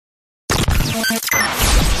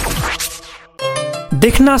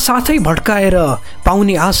देख्न साथै भड्काएर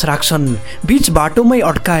पाउने आश राख्छन्, बीच बाटोमै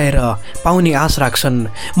अड्काएर पाउने आश राख्छन्।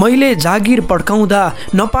 मैले जागिर पड्काउँदा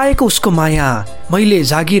नपाएको उसको माया, मैले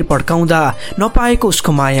जागिर पड्काउँदा नपाएको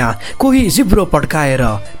उसको माया, कोही जिब्रो पड्काएर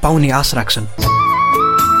पाउने आश राख्छन्।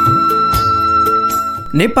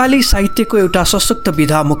 नेपाली साहित्यको एउटा सशक्त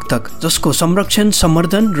विधा मुक्तक, जसको संरक्षण,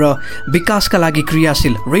 सम्वर्धन र विकासका लागि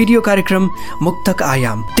क्रियाशील रेडियो कार्यक्रम मुक्तक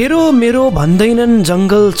आयाम। तेरो मेरो भन्दैनन्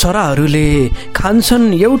जंगल चराहरूले,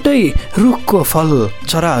 खान्छन् एउटै रुखको फल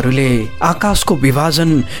चराहरूले। आकाशको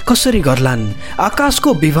विभाजन कसरी गर्लान्,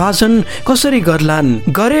 आकाशको विभाजन कसरी गर्लान्,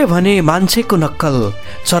 गरे भने मान्छेको नक्कल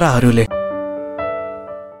चराहरूले।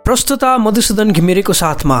 प्रस्तुता मधुसूदन घिमिरेको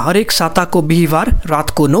साथमा हरेक साताको बिहिबार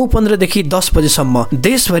रातको 9:15 देखि 10 बजेसम्म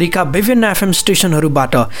देशभरिका विभिन्न एफएम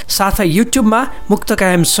स्टेशनहरूबाट, साथै युट्युबमा मुक्तक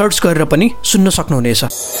आयाम सर्च गरेर पनि सुन्न सक्नुहुनेछ।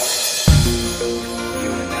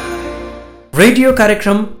 रेडियो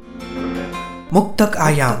कार्यक्रम मुक्तक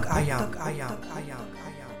आयाम।